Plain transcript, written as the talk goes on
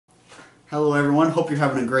Hello everyone, hope you're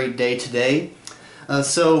having a great day today.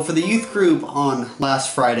 So for the youth group on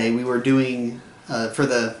last Friday, we were doing, for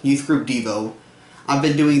the youth group Devo, I've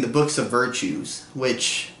been doing the Books of Virtues,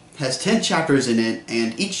 which has 10 chapters in it,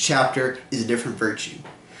 and each chapter is a different virtue.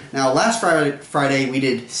 Now last Friday we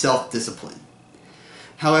did self-discipline.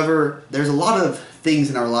 However, there's a lot of things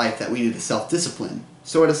in our life that we need to self-discipline,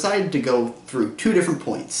 so I decided to go through two different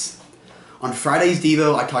points. On Friday's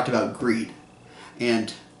Devo, I talked about greed,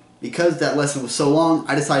 and because that lesson was so long,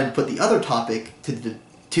 I decided to put the other topic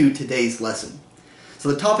to today's lesson.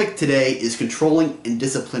 So the topic today is controlling and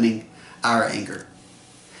disciplining our anger.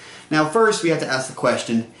 Now first we have to ask the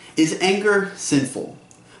question, is anger sinful?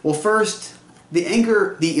 Well, first, the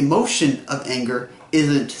emotion of anger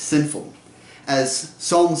isn't sinful. As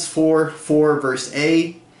Psalms 4 verse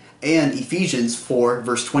A and Ephesians 4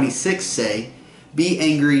 verse 26 say, be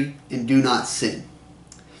angry and do not sin.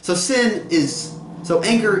 So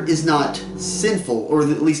anger is not sinful, or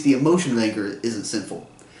at least the emotion of anger isn't sinful.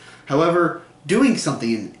 However, doing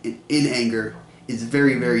something in anger is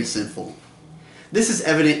very, very sinful. This is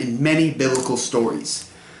evident in many biblical stories.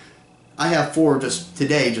 I have four just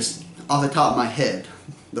today, just off the top of my head.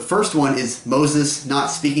 The first one is Moses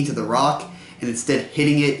not speaking to the rock and instead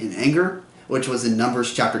hitting it in anger, which was in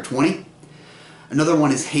Numbers chapter 20. Another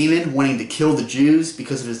one is Haman wanting to kill the Jews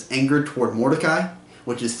because of his anger toward Mordecai,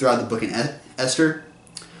 which is throughout the book in Esther.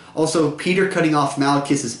 Also, Peter cutting off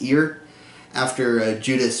Malchus's ear after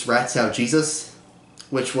Judas rats out Jesus,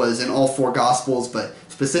 which was in all four Gospels, but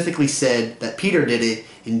specifically said that Peter did it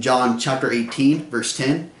in John chapter 18, verse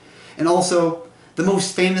 10. And also, the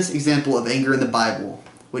most famous example of anger in the Bible,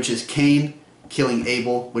 which is Cain killing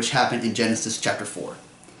Abel, which happened in Genesis chapter 4.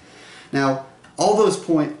 Now, all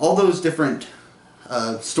those different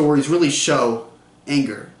stories really show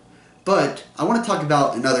anger. But I want to talk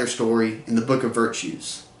about another story in the Book of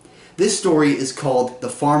Virtues. This story is called The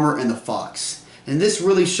Farmer and the Fox, and this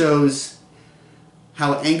really shows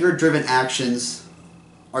how anger-driven actions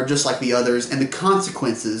are just like the others and the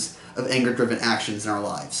consequences of anger-driven actions in our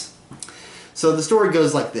lives. So the story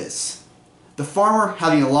goes like this. The farmer,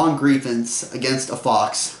 having a long grievance against a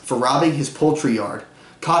fox for robbing his poultry yard,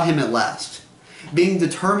 caught him at last. Being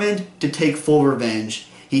determined to take full revenge,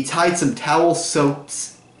 he tied some towel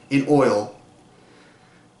soaked in oil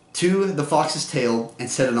to the fox's tail and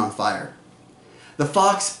set it on fire. The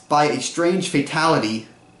fox, by a strange fatality,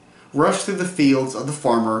 rushed through the fields of the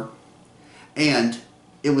farmer, and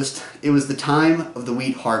it was the time of the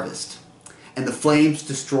wheat harvest, and the flames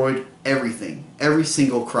destroyed everything, every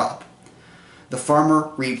single crop. The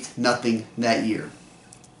farmer reaped nothing that year.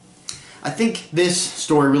 I think this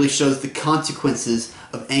story really shows the consequences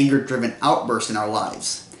of anger-driven outbursts in our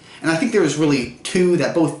lives. And I think there's really two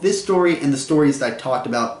that both this story and the stories that I talked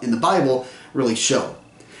about in the Bible really show.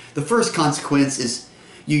 The first consequence is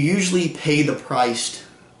you usually pay the price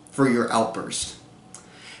for your outburst.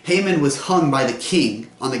 Haman was hung by the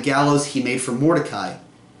king on the gallows he made for Mordecai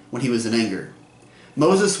when he was in anger.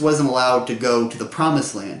 Moses wasn't allowed to go to the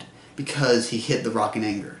promised land because he hit the rock in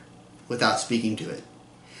anger without speaking to it.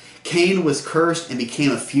 Cain was cursed and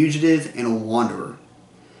became a fugitive and a wanderer.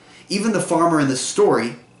 Even the farmer in the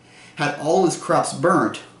story had all his crops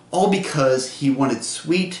burnt, all because he wanted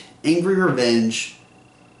sweet, angry revenge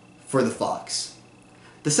for the fox.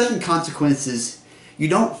 The second consequence is you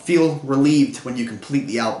don't feel relieved when you complete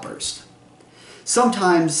the outburst.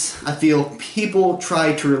 Sometimes I feel people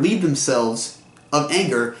try to relieve themselves of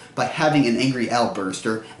anger by having an angry outburst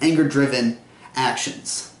or anger-driven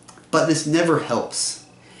actions, but this never helps.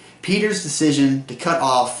 Peter's decision to cut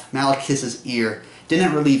off Malchus's ear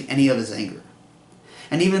didn't relieve any of his anger.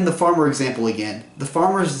 And even the farmer example again, the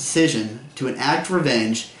farmer's decision to enact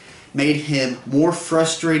revenge made him more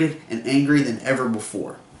frustrated and angry than ever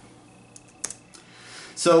before.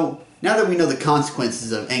 So now that we know the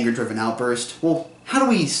consequences of anger-driven outbursts, well, how do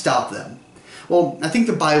we stop them? Well, I think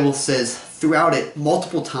the Bible says throughout it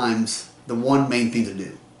multiple times the one main thing to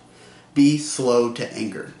do. Be slow to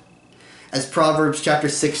anger. As Proverbs chapter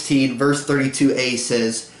 16 verse 32a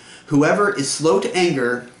says, whoever is slow to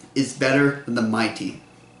anger is better than the mighty.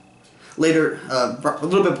 Later, a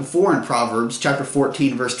little bit before in Proverbs chapter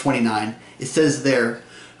 14 verse 29, it says there,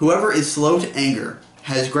 whoever is slow to anger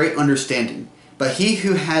has great understanding, but he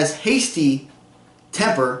who has hasty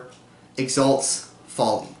temper exalts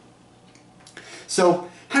folly. So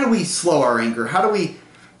how do we slow our anger? How do we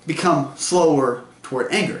become slower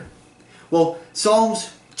toward anger? Well,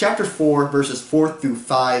 Psalms chapter 4 verses 4 through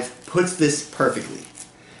 5 puts this perfectly.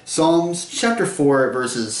 Psalms chapter 4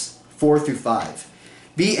 verses 4 through 5.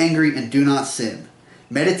 Be angry and do not sin.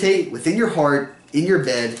 Meditate within your heart, in your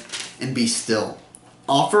bed, and be still.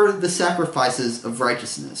 Offer the sacrifices of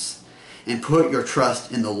righteousness and put your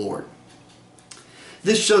trust in the Lord.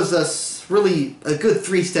 This shows us really a good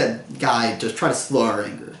 3-step guide to try to slow our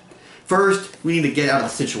anger. First, we need to get out of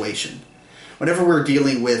the situation. Whenever we're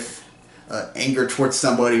dealing with anger towards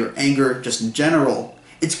somebody or anger just in general,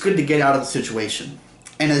 it's good to get out of the situation.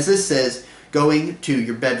 And as this says, going to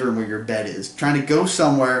your bedroom where your bed is, trying to go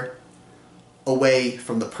somewhere away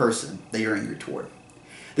from the person that you're angry toward.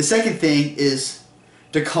 The second thing is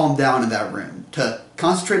to calm down in that room, to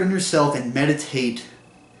concentrate on yourself and meditate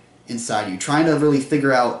inside you, trying to really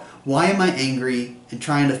figure out why am I angry and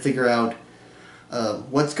trying to figure out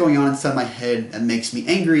what's going on inside my head that makes me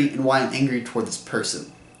angry and why I'm angry toward this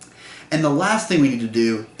person. And the last thing we need to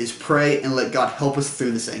do is pray and let God help us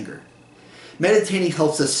through this anger. Meditating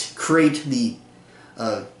helps us create the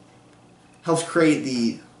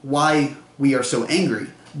why we are so angry,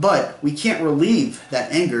 but we can't relieve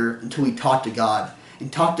that anger until we talk to God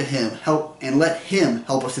and talk to Him, and let Him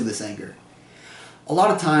help us through this anger. A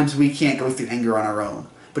lot of times we can't go through anger on our own,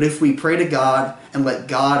 but if we pray to God and let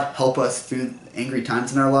God help us through angry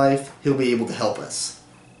times in our life, He'll be able to help us.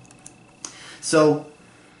 So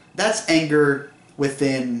that's anger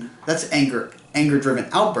anger-driven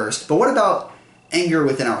outburst. But what about anger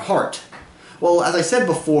within our heart? Well, as I said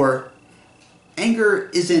before, anger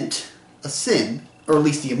isn't a sin, or at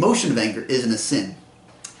least the emotion of anger isn't a sin.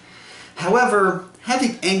 However,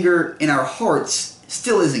 having anger in our hearts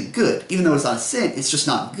still isn't good. Even though it's not a sin, it's just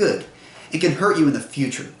not good. It can hurt you in the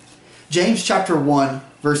future. James chapter 1,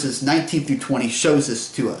 verses 19 through 20 shows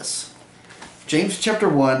this to us. James chapter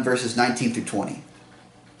 1, verses 19 through 20.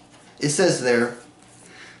 It says there,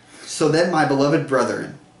 "So then, my beloved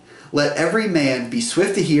brethren, let every man be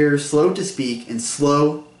swift to hear, slow to speak, and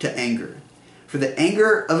slow to anger. For the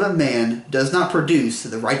anger of a man does not produce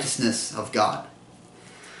the righteousness of God."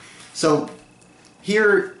 So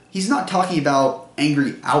here, he's not talking about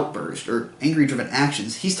angry outbursts or angry-driven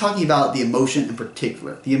actions. He's talking about the emotion in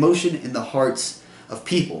particular, the emotion in the hearts of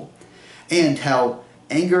people, and how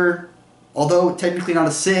anger, although technically not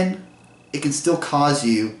a sin, it can still cause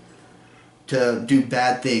you to do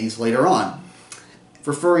bad things later on.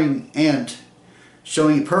 Referring and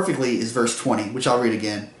showing it perfectly is verse 20, which I'll read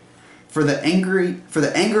again. For the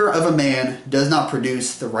anger of a man does not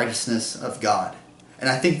produce the righteousness of God. And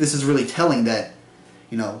I think this is really telling that,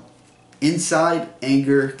 inside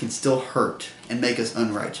anger can still hurt and make us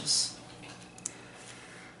unrighteous.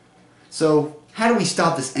 So how do we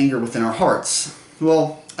stop this anger within our hearts?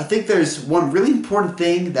 Well, I think there's one really important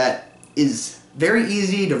thing that is very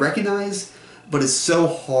easy to recognize, but is so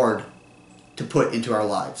hard to put into our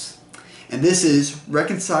lives. And this is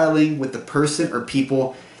reconciling with the person or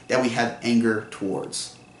people that we have anger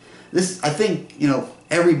towards. This, I think,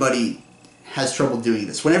 everybody has trouble doing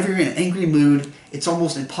this. Whenever you're in an angry mood, it's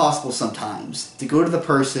almost impossible sometimes to go to the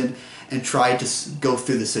person and try to go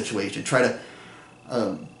through the situation, try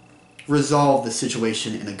to resolve the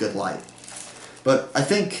situation in a good light. But I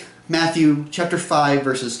think Matthew chapter 5,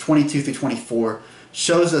 verses 22 through 24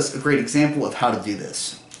 shows us a great example of how to do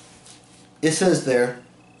this. It says there,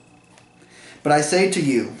 "But I say to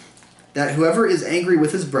you, that whoever is angry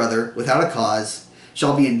with his brother without a cause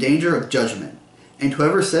shall be in danger of judgment, and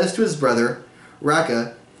whoever says to his brother,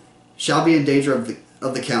 Raca, shall be in danger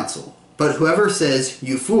of the council. But whoever says,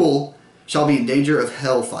 you fool, shall be in danger of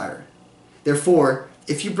hellfire. Therefore,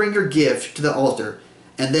 if you bring your gift to the altar,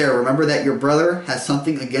 and there remember that your brother has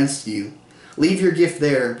something against you, leave your gift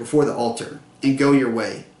there before the altar, and go your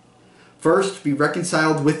way. First be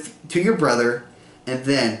reconciled to your brother, and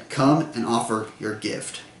then come and offer your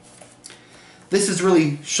gift." This is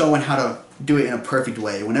really showing how to do it in a perfect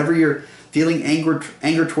way. Whenever you're feeling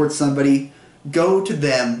anger towards somebody, go to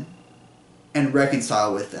them and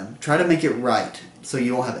reconcile with them. Try to make it right so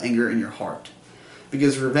you won't have anger in your heart.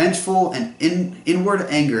 Because revengeful and inward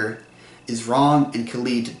anger is wrong and can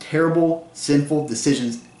lead to terrible, sinful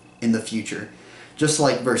decisions in the future, just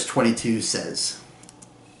like verse 22 says.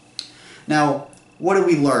 Now, what do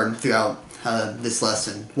we learn throughout this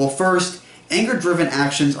lesson? Well, first, anger-driven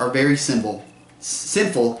actions are very sinful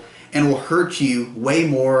and will hurt you way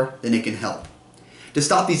more than it can help. To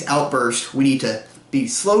stop these outbursts, we need to be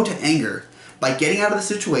slow to anger by getting out of the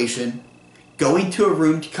situation, going to a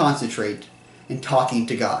room to concentrate, and talking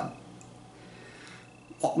to God.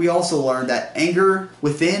 We also learned that anger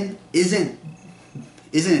within isn't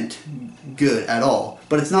good at all,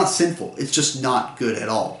 but it's not sinful. It's just not good at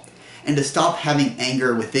all. And to stop having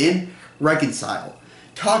anger within, reconcile.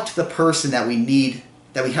 Talk to the person that we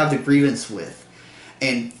have the grievance with,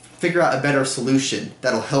 and figure out a better solution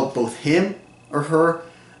that'll help both him or her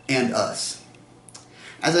and us.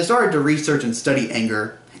 As I started to research and study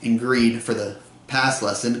anger and greed for the past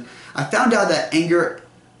lesson, I found out that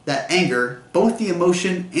anger, both the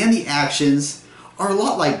emotion and the actions, are a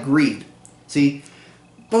lot like greed. See,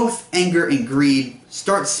 both anger and greed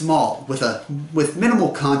start small with minimal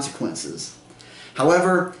consequences.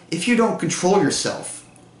 However, if you don't control yourself,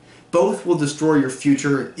 both will destroy your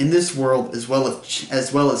future in this world as well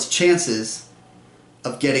as chances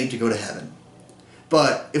of getting to go to heaven.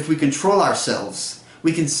 But if we control ourselves,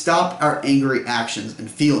 we can stop our angry actions and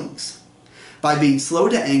feelings. By being slow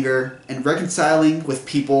to anger and reconciling with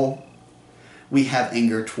people we have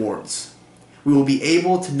anger towards, we will be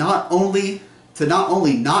able to not only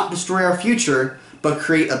not destroy our future, but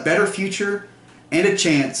create a better future and a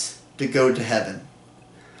chance to go to heaven.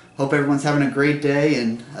 Hope everyone's having a great day,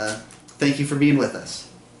 and thank you for being with us.